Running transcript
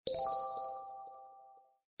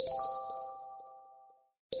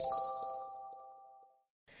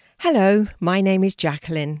Hello, my name is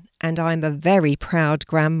Jacqueline and I'm a very proud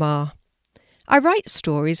grandma. I write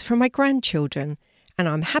stories for my grandchildren and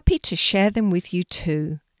I'm happy to share them with you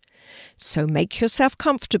too. So make yourself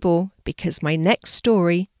comfortable because my next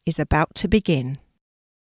story is about to begin.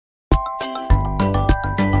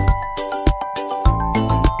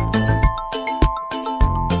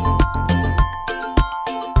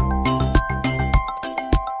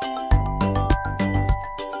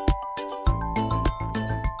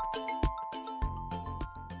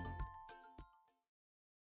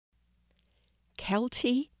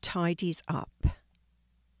 Kelti Tidies Up.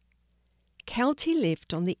 Kelti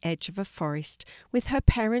lived on the edge of a forest with her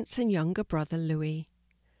parents and younger brother Louis.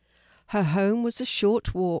 Her home was a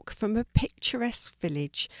short walk from a picturesque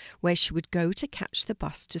village where she would go to catch the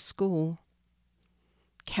bus to school.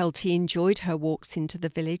 Kelti enjoyed her walks into the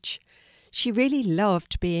village. She really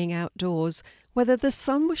loved being outdoors, whether the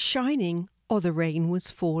sun was shining or the rain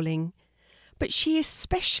was falling. But she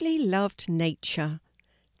especially loved nature.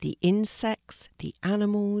 The insects, the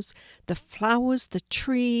animals, the flowers, the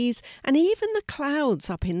trees, and even the clouds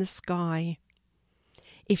up in the sky.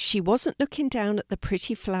 If she wasn't looking down at the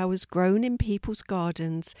pretty flowers grown in people's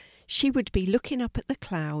gardens, she would be looking up at the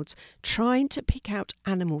clouds, trying to pick out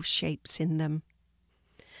animal shapes in them.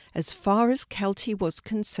 As far as Kelti was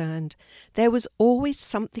concerned, there was always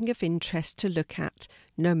something of interest to look at,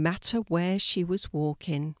 no matter where she was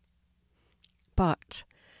walking. But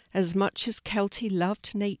as much as Kelti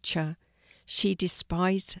loved nature, she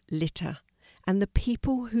despised litter and the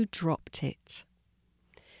people who dropped it.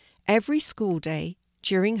 Every school day,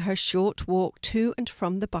 during her short walk to and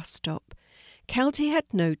from the bus stop, Kelti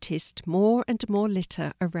had noticed more and more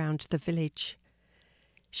litter around the village.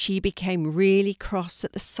 She became really cross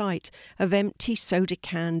at the sight of empty soda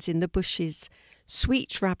cans in the bushes,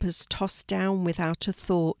 sweet wrappers tossed down without a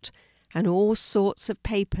thought, and all sorts of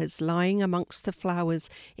papers lying amongst the flowers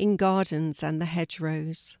in gardens and the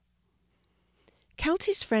hedgerows.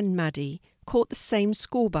 Kelti's friend Maddie caught the same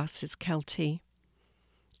school bus as Kelti.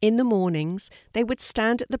 In the mornings, they would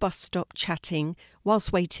stand at the bus stop chatting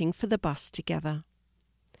whilst waiting for the bus together.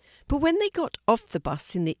 But when they got off the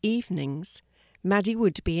bus in the evenings, Maddie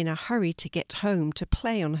would be in a hurry to get home to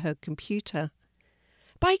play on her computer.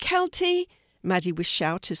 "Bye, Kelti!" Maddie would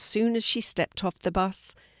shout as soon as she stepped off the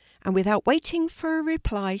bus, and without waiting for a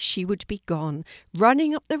reply she would be gone,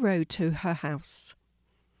 running up the road to her house.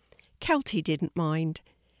 Kelti didn't mind.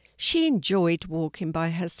 She enjoyed walking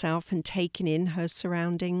by herself and taking in her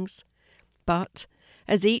surroundings. But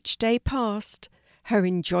as each day passed, her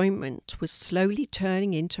enjoyment was slowly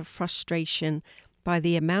turning into frustration by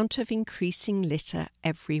the amount of increasing litter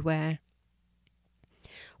everywhere.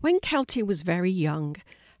 When Kelti was very young,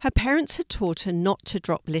 her parents had taught her not to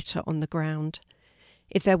drop litter on the ground.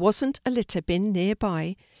 If there wasn't a litter bin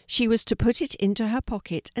nearby, she was to put it into her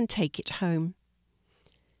pocket and take it home.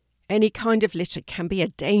 "Any kind of litter can be a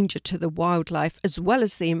danger to the wildlife as well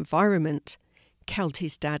as the environment,"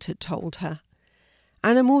 Kelti's dad had told her.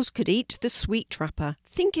 "Animals could eat the sweet wrapper,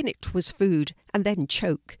 thinking it was food, and then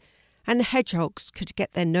choke, and hedgehogs could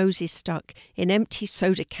get their noses stuck in empty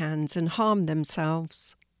soda cans and harm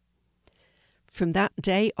themselves." From that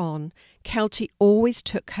day on, Kelti always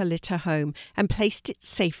took her litter home and placed it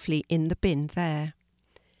safely in the bin there.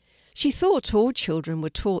 She thought all children were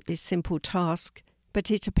taught this simple task, but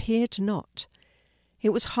it appeared not.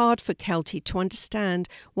 It was hard for Kelti to understand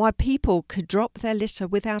why people could drop their litter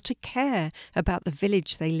without a care about the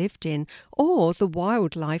village they lived in or the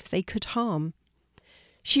wildlife they could harm.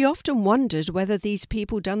 She often wondered whether these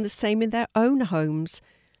people done the same in their own homes,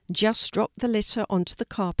 just dropped the litter onto the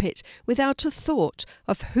carpet without a thought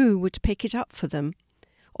of who would pick it up for them.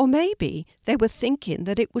 Or maybe they were thinking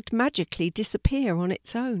that it would magically disappear on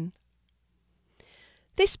its own.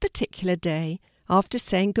 This particular day, after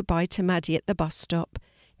saying goodbye to Maddie at the bus stop,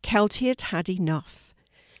 Kelti had had enough.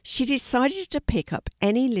 She decided to pick up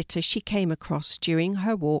any litter she came across during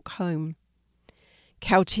her walk home.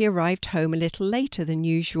 Kelti arrived home a little later than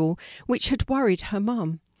usual, which had worried her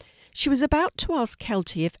mum. She was about to ask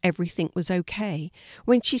Kelti if everything was okay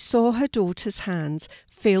when she saw her daughter's hands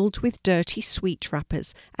filled with dirty sweet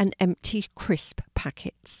wrappers and empty crisp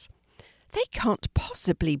packets. "They can't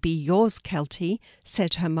possibly be yours, Kelti,"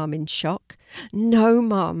 said her mum in shock. "No,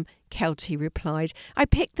 Mum," Kelti replied. "I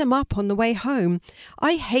picked them up on the way home.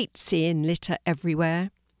 I hate seeing litter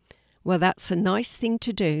everywhere." "Well, that's a nice thing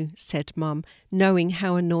to do," said Mum, knowing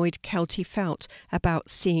how annoyed Kelti felt about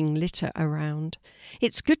seeing litter around.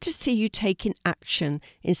 "It's good to see you taking action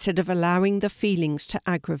instead of allowing the feelings to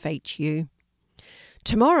aggravate you."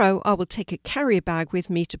 "Tomorrow I will take a carrier bag with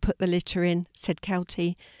me to put the litter in," said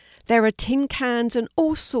Kelti. There are tin cans and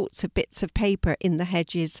all sorts of bits of paper in the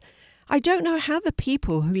hedges. I don't know how the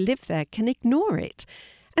people who live there can ignore it.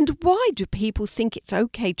 And why do people think it's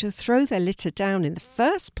okay to throw their litter down in the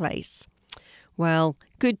first place?" "Well,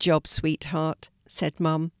 good job, sweetheart," said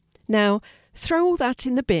Mum. "Now, throw all that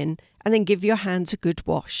in the bin and then give your hands a good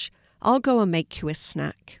wash. I'll go and make you a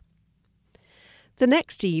snack." The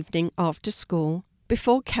next evening after school,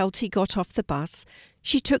 before Kelti got off the bus,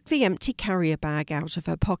 she took the empty carrier bag out of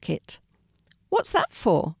her pocket. "What's that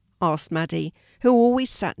for?" asked Maddie, who always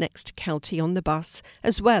sat next to Kelti on the bus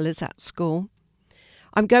as well as at school.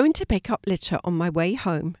 "I'm going to pick up litter on my way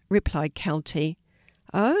home," replied Kelti.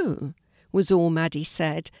 "Oh," was all Maddie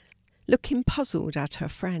said, looking puzzled at her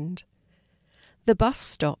friend. The bus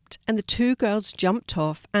stopped and the two girls jumped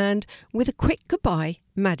off, and with a quick goodbye,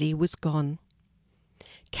 Maddie was gone.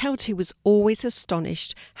 Kelti was always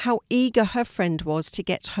astonished how eager her friend was to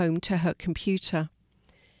get home to her computer.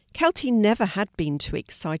 Kelti never had been too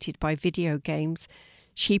excited by video games.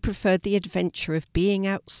 She preferred the adventure of being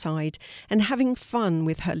outside and having fun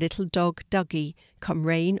with her little dog Dougie, come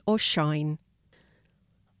rain or shine.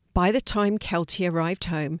 By the time Kelti arrived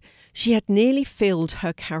home, she had nearly filled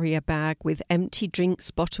her carrier bag with empty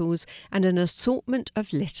drinks bottles and an assortment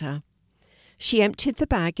of litter. She emptied the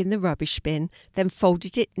bag in the rubbish bin, then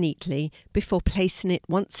folded it neatly before placing it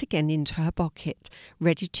once again into her pocket,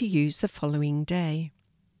 ready to use the following day.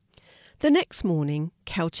 The next morning,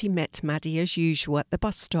 Kelti met Maddie as usual at the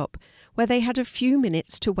bus stop, where they had a few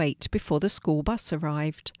minutes to wait before the school bus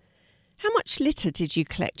arrived. "How much litter did you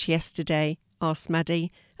collect yesterday?" asked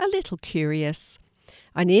Maddie, a little curious.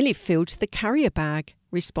 "I nearly filled the carrier bag,"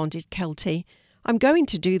 responded Kelti. "I'm going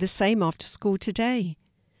to do the same after school today."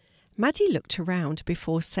 Maddie looked around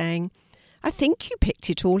before saying, "I think you picked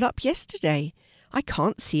it all up yesterday. I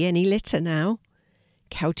can't see any litter now."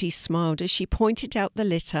 Kelti smiled as she pointed out the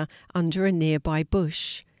litter under a nearby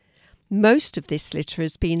bush. "Most of this litter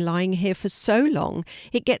has been lying here for so long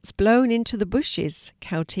it gets blown into the bushes,"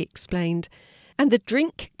 Kelti explained, "and the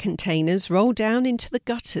drink containers roll down into the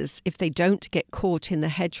gutters if they don't get caught in the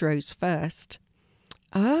hedgerows first."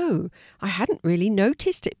 "Oh, I hadn't really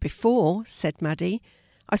noticed it before," said Maddie.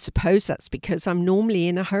 "I suppose that's because I'm normally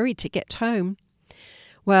in a hurry to get home."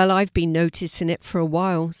 "Well, I've been noticing it for a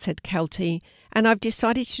while," said Kelti, "and I've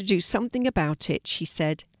decided to do something about it," she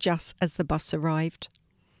said, just as the bus arrived.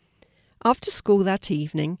 After school that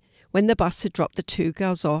evening, when the bus had dropped the two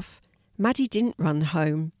girls off, Maddie didn't run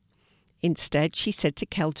home. Instead, she said to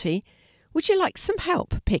Kelti, "Would you like some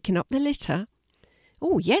help picking up the litter?"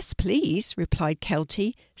 "Oh, yes, please," replied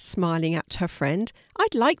Kelti, smiling at her friend.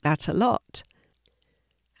 "I'd like that a lot."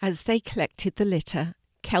 As they collected the litter,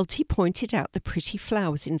 Kelti pointed out the pretty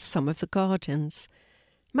flowers in some of the gardens.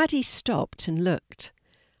 Maddie stopped and looked.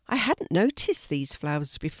 "I hadn't noticed these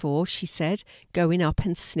flowers before," she said, going up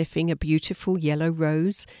and sniffing a beautiful yellow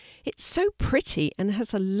rose. "It's so pretty and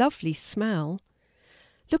has a lovely smell."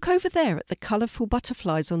 "Look over there at the colourful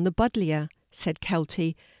butterflies on the buddleia," said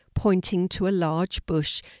Kelti, pointing to a large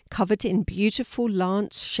bush covered in beautiful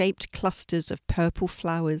lance-shaped clusters of purple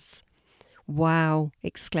flowers. "Wow,"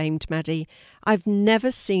 exclaimed Maddie. "I've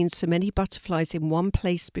never seen so many butterflies in one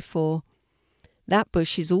place before." "That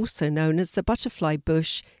bush is also known as the butterfly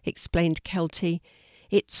bush," explained Kelti.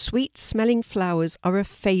 "Its sweet-smelling flowers are a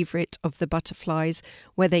favourite of the butterflies,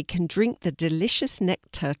 where they can drink the delicious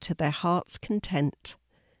nectar to their heart's content."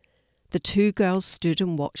 The two girls stood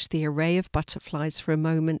and watched the array of butterflies for a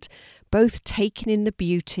moment, both taking in the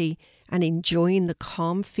beauty and enjoying the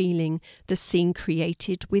calm feeling the scene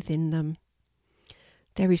created within them.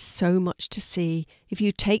 "There is so much to see if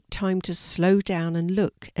you take time to slow down and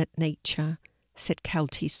look at nature," said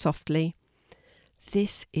Kelti softly.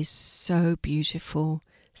 "This is so beautiful,"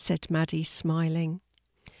 said Maddie, smiling.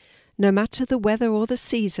 "No matter the weather or the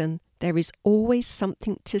season, there is always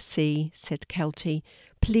something to see," said Kelti,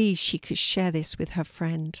 pleased she could share this with her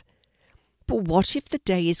friend. "But what if the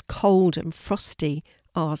day is cold and frosty?"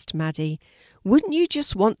 asked Maddie. "Wouldn't you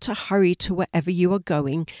just want to hurry to wherever you are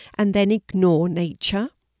going and then ignore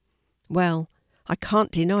nature?" "Well, I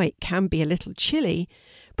can't deny it can be a little chilly,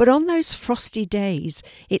 but on those frosty days,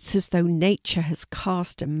 it's as though nature has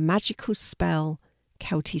cast a magical spell,"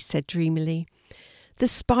 Kelti said dreamily. "The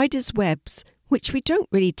spider's webs, which we don't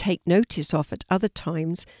really take notice of at other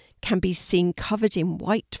times, can be seen covered in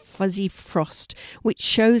white fuzzy frost, which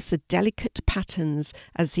shows the delicate patterns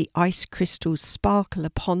as the ice crystals sparkle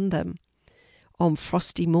upon them. On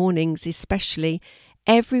frosty mornings especially,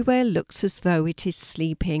 everywhere looks as though it is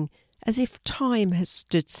sleeping, as if time has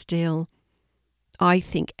stood still. I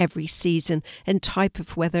think every season and type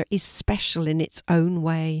of weather is special in its own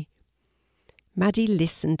way." Maddie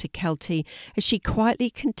listened to Kelti as she quietly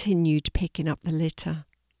continued picking up the litter.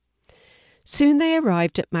 Soon they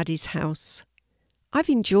arrived at Maddie's house. "I've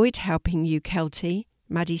enjoyed helping you, Kelti,"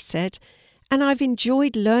 Maddie said, "and I've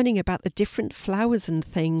enjoyed learning about the different flowers and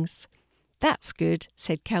things." "That's good,"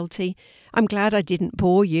 said Kelti. "I'm glad I didn't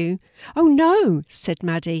bore you." "Oh no," said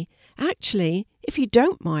Maddie. "Actually, if you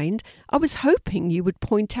don't mind, I was hoping you would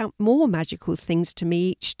point out more magical things to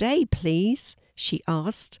me each day, please," she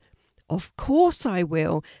asked. "Of course I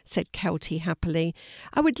will," said Kelti happily.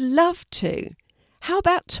 "I would love to. How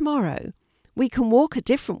about tomorrow? We can walk a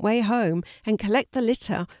different way home and collect the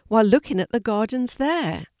litter while looking at the gardens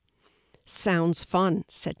there." "Sounds fun,"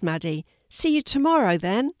 said Maddie. "See you tomorrow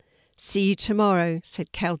then." "See you tomorrow,"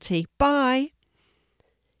 said Kelti. "Bye."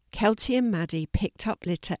 Kelti and Maddie picked up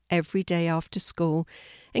litter every day after school,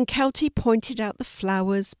 and Kelti pointed out the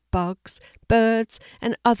flowers, bugs, birds,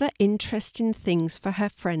 and other interesting things for her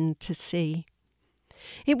friend to see.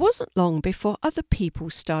 It wasn't long before other people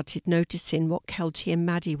started noticing what Kelti and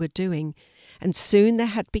Maddie were doing, and soon there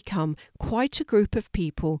had become quite a group of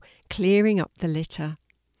people clearing up the litter.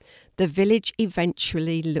 The village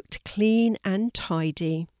eventually looked clean and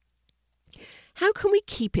tidy. "How can we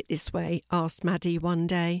keep it this way?" asked Maddie one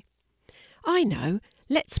day. "I know.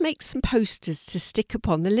 Let's make some posters to stick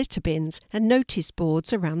upon the litter bins and notice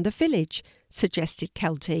boards around the village," suggested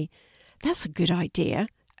Kelti. "That's a good idea,"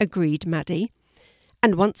 agreed Maddie.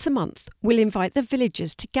 "And once a month we'll invite the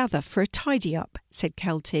villagers to gather for a tidy up," said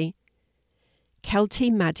Kelti. Kelti,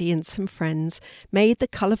 Maddie and some friends made the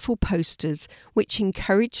colourful posters which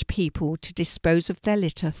encouraged people to dispose of their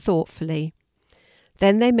litter thoughtfully.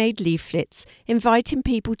 Then they made leaflets inviting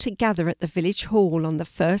people to gather at the village hall on the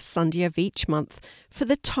first Sunday of each month for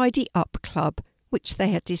the Tidy Up Club, which they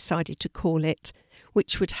had decided to call it,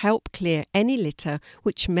 which would help clear any litter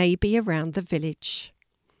which may be around the village.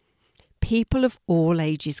 People of all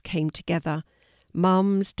ages came together: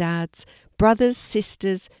 mums, dads, brothers,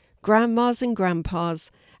 sisters, grandmas and grandpas,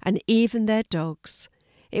 and even their dogs.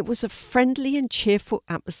 It was a friendly and cheerful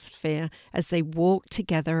atmosphere as they walked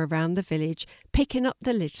together around the village, picking up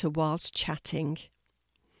the litter whilst chatting.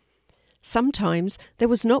 Sometimes there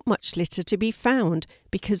was not much litter to be found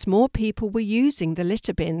because more people were using the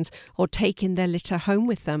litter bins or taking their litter home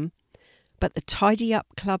with them. But the Tidy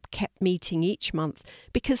Up Club kept meeting each month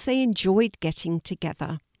because they enjoyed getting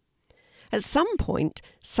together. At some point,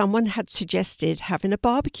 someone had suggested having a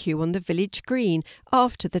barbecue on the village green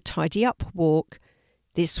after the Tidy Up walk.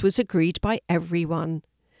 This was agreed by everyone.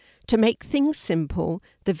 To make things simple,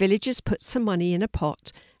 the villagers put some money in a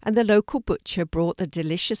pot and the local butcher brought the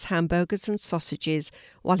delicious hamburgers and sausages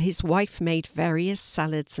while his wife made various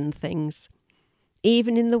salads and things.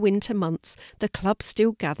 Even in the winter months, the club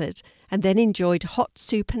still gathered and then enjoyed hot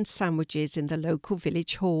soup and sandwiches in the local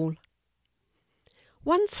village hall.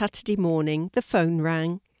 One Saturday morning, the phone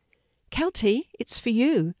rang. "Kelti, it's for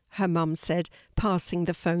you," her mum said, passing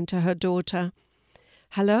the phone to her daughter.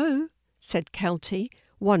 "Hello," said Kelti,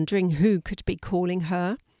 wondering who could be calling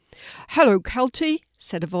her. "Hello, Kelti,"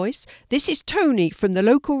 said a voice. "This is Tony from the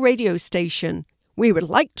local radio station. We would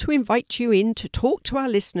like to invite you in to talk to our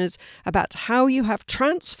listeners about how you have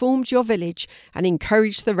transformed your village and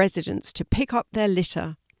encouraged the residents to pick up their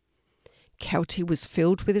litter." Kelti was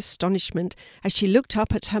filled with astonishment as she looked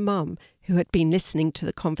up at her mum, who had been listening to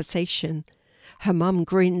the conversation. Her mum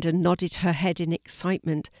grinned and nodded her head in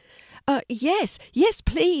excitement. Yes,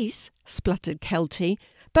 please," spluttered Kelti.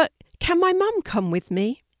 "But can my mum come with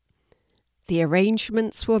me?" The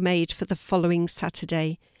arrangements were made for the following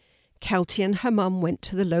Saturday. Kelti and her mum went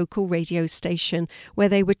to the local radio station where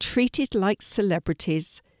they were treated like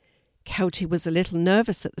celebrities. Kelti was a little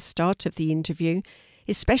nervous at the start of the interview,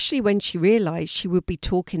 especially when she realised she would be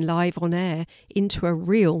talking live on air into a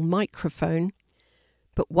real microphone.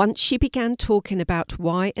 But once she began talking about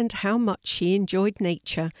why and how much she enjoyed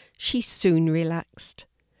nature, she soon relaxed.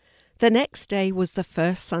 The next day was the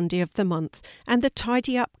first Sunday of the month, and the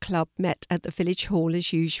Tidy Up Club met at the village hall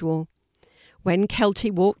as usual. When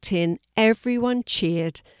Kelti walked in, everyone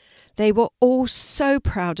cheered. They were all so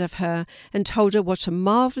proud of her and told her what a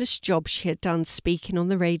marvellous job she had done speaking on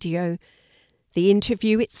the radio. The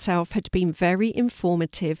interview itself had been very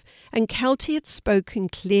informative, and Kelti had spoken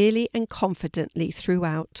clearly and confidently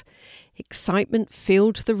throughout. Excitement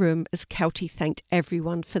filled the room as Kelti thanked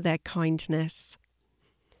everyone for their kindness.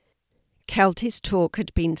 Kelti's talk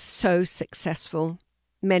had been so successful.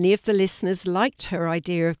 Many of the listeners liked her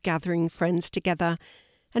idea of gathering friends together,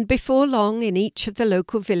 and before long in each of the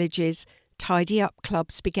local villages, Tidy Up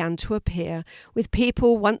clubs began to appear, with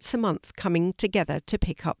people once a month coming together to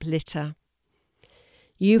pick up litter.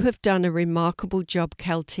 "You have done a remarkable job,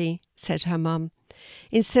 Kelti," said her mum.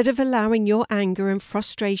 "Instead of allowing your anger and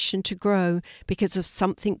frustration to grow because of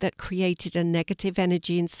something that created a negative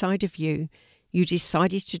energy inside of you, you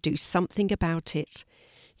decided to do something about it.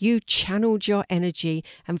 You channeled your energy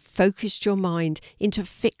and focused your mind into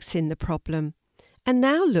fixing the problem. And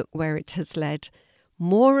now look where it has led.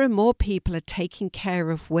 More and more people are taking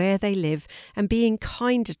care of where they live and being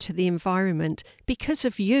kinder to the environment because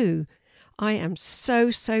of you. I am so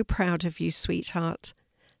proud of you, sweetheart."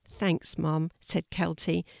 "Thanks, Mum," said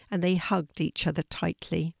Kelti, and they hugged each other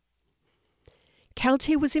tightly.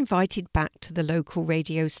 Kelti was invited back to the local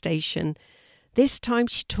radio station. This time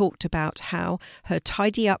she talked about how her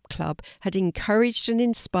Tidy Up Club had encouraged and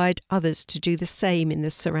inspired others to do the same in the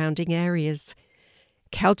surrounding areas.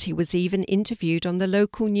 Kelti was even interviewed on the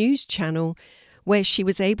local news channel, where she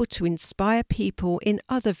was able to inspire people in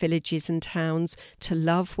other villages and towns to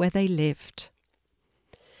love where they lived.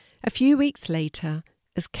 A few weeks later,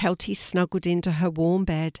 as Kelti snuggled into her warm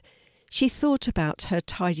bed, she thought about her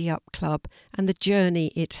Tidy Up Club and the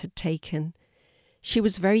journey it had taken. She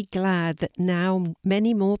was very glad that now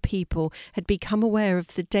many more people had become aware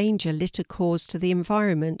of the danger litter caused to the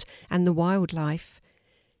environment and the wildlife.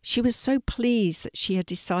 She was so pleased that she had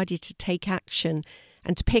decided to take action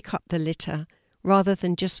and to pick up the litter, rather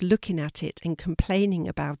than just looking at it and complaining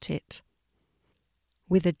about it.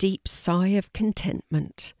 With a deep sigh of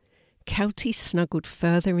contentment, Kelti snuggled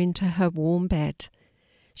further into her warm bed.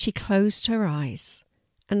 She closed her eyes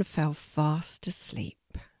and fell fast asleep.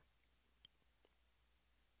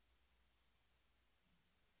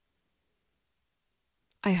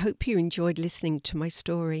 I hope you enjoyed listening to my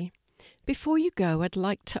story. Before you go, I'd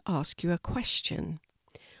like to ask you a question.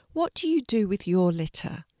 What do you do with your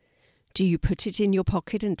litter? Do you put it in your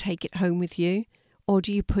pocket and take it home with you, or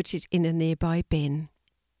do you put it in a nearby bin?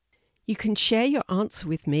 You can share your answer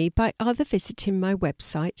with me by either visiting my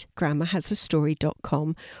website,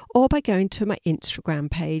 grandmahasastory.com, or by going to my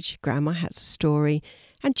Instagram page, Grandma Has a Story,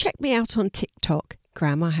 and check me out on TikTok,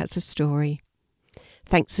 Grandma Has a Story.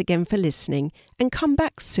 Thanks again for listening, and come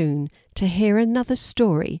back soon to hear another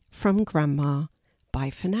story from Grandma. Bye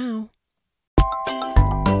for now.